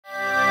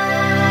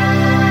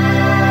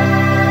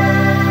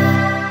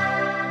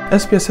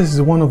SPSS is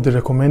one of the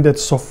recommended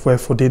software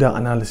for data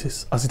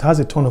analysis as it has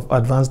a ton of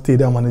advanced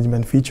data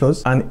management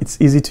features and it's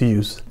easy to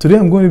use. Today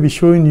I'm going to be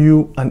showing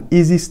you an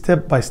easy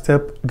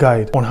step-by-step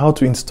guide on how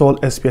to install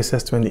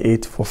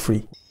SPSS28 for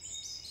free.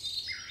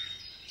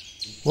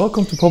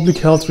 Welcome to Public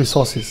Health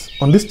Resources.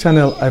 On this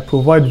channel, I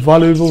provide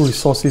valuable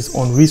resources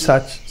on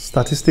research,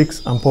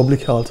 statistics, and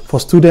public health for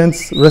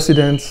students,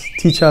 residents,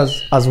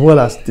 teachers, as well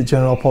as the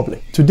general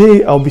public.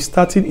 Today, I'll be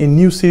starting a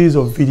new series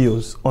of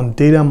videos on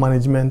data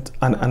management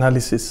and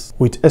analysis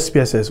with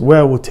SPSS, where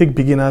I will take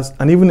beginners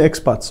and even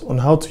experts on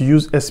how to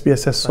use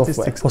SPSS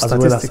software for as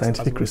well as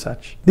scientific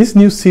research. This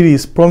new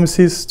series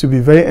promises to be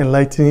very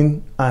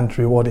enlightening and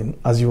rewarding,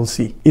 as you will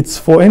see. It's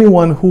for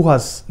anyone who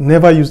has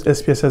never used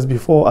SPSS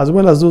before, as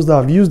well as those that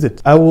have used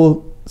it. I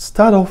will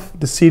start off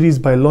the series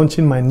by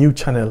launching my new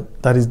channel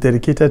that is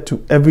dedicated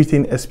to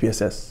everything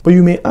SPSS. But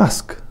you may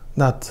ask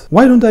that,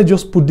 why don't I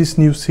just put this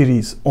new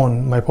series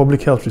on my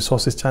Public Health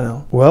Resources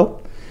channel?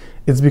 Well,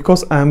 it's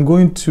because I am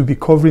going to be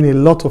covering a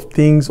lot of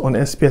things on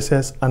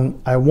SPSS and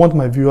I want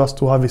my viewers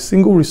to have a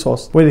single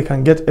resource where they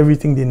can get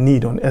everything they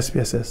need on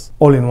SPSS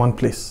all in one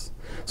place.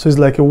 So it's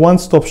like a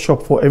one-stop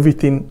shop for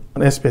everything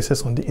on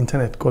SPSS on the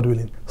internet, God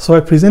willing. So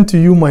I present to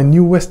you my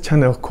newest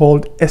channel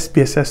called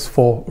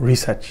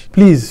SPSS4RESEARCH.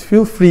 Please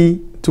feel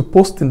free to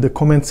post in the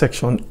comment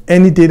section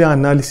any data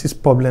analysis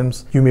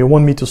problems you may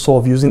want me to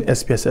solve using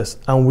SPSS,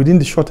 and within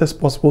the shortest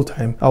possible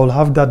time, I will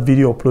have that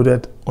video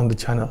uploaded on the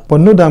channel. But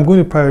note that I'm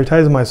going to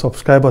prioritize my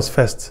subscribers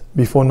first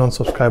before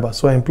non-subscribers.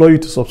 So I implore you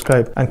to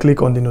subscribe and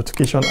click on the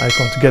notification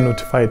icon to get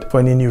notified for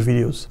any new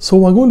videos. So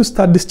we're going to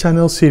start this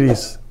channel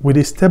series with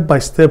a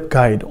step-by-step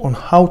guide on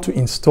how to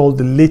install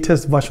the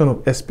latest version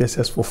of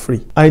SPSS for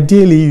free.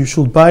 Ideally, you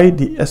should buy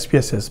the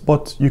SPSS,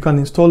 but you can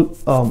install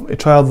a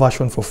trial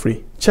version for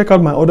free. Check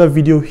out my other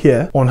video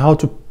here on how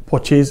to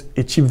purchase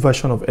a cheap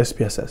version of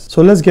SPSS.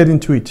 So let's get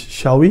into it,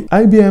 shall we?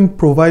 IBM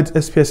provides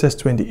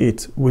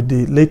SPSS28 with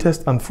the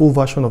latest and full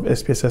version of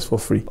SPSS for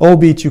free,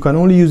 albeit you can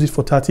only use it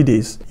for 30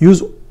 days.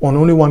 Use on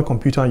only one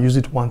computer and use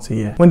it once a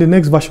year. When the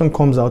next version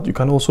comes out, you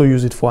can also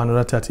use it for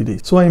another 30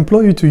 days. So I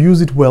implore you to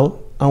use it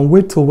well and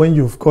wait till when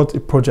you've got a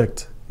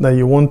project that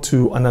you want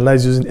to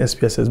analyze using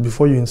SPSS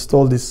before you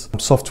install this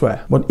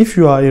software. But if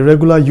you are a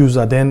regular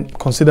user, then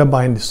consider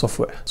buying the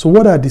software. So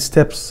what are the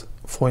steps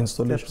for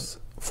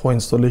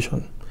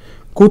installation?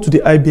 Go to the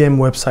IBM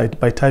website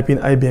by typing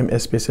IBM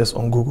SPSS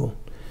on Google.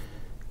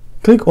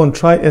 Click on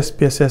Try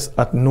SPSS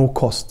at no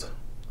cost.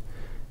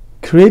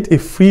 Create a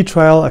free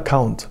trial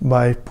account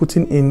by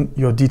putting in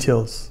your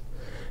details.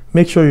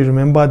 Make sure you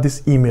remember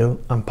this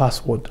email and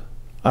password,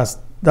 as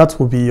that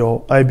will be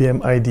your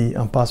IBM ID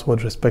and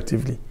password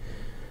respectively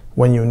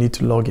when you need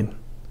to log in.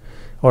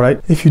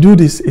 Alright, if you do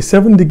this, a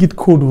 7-digit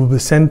code will be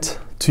sent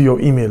to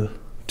your email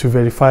to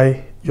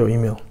verify your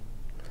email.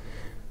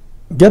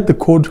 Get the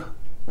code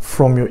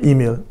from your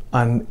email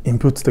and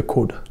input the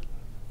code.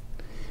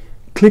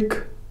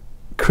 Click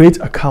Create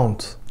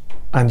Account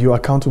and your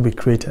account will be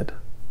created.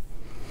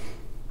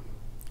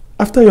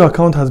 After your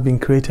account has been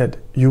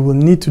created, you will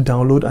need to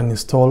download and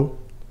install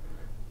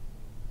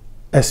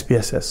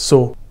SPSS.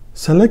 So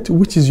select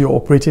which is your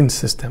operating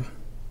system.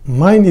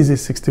 Mine is a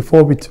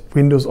 64-bit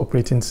Windows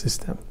operating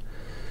system.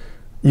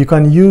 You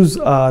can use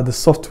the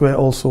software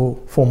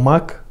also for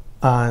Mac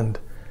and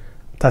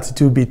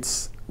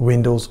 32-bit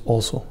Windows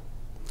also.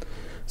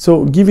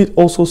 So give it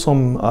also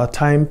some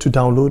time to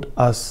download,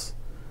 as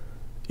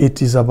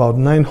it is about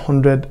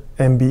 900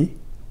 MB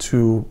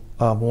to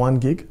 1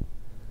 gig.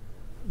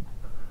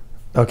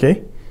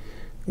 Okay,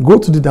 go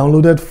to the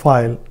downloaded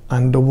file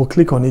and double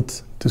click on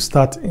it to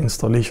start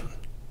installation.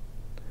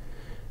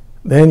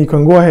 Then you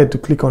can go ahead to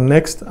click on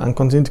next and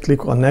continue to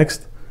click on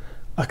next.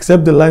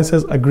 Accept the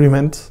license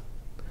agreement,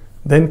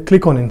 then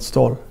click on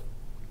install.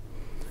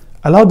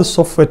 Allow the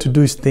software to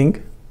do its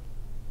thing.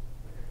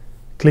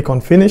 Click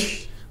on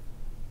finish,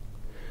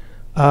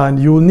 and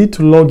you will need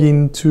to log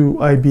in to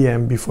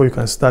IBM before you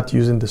can start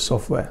using the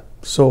software.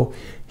 So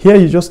here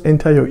you just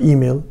enter your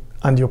email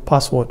and your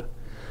password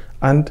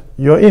and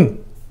you're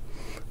in.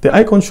 The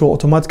icon should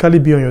automatically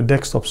be on your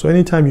desktop, so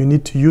anytime you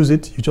need to use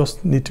it, you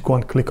just need to go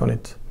and click on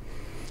it.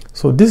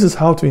 So this is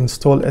how to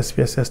install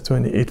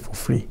SPSS28 for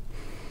free.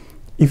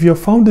 If you have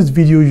found this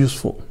video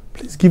useful,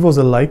 please give us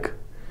a like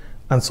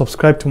and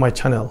subscribe to my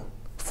channel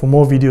for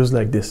more videos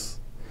like this.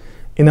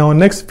 In our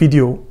next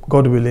video,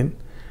 God willing,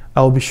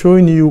 I will be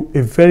showing you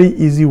a very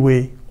easy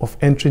way of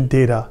entering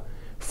data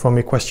from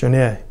a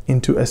questionnaire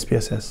into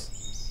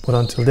SPSS. But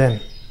until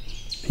then,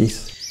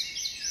 peace.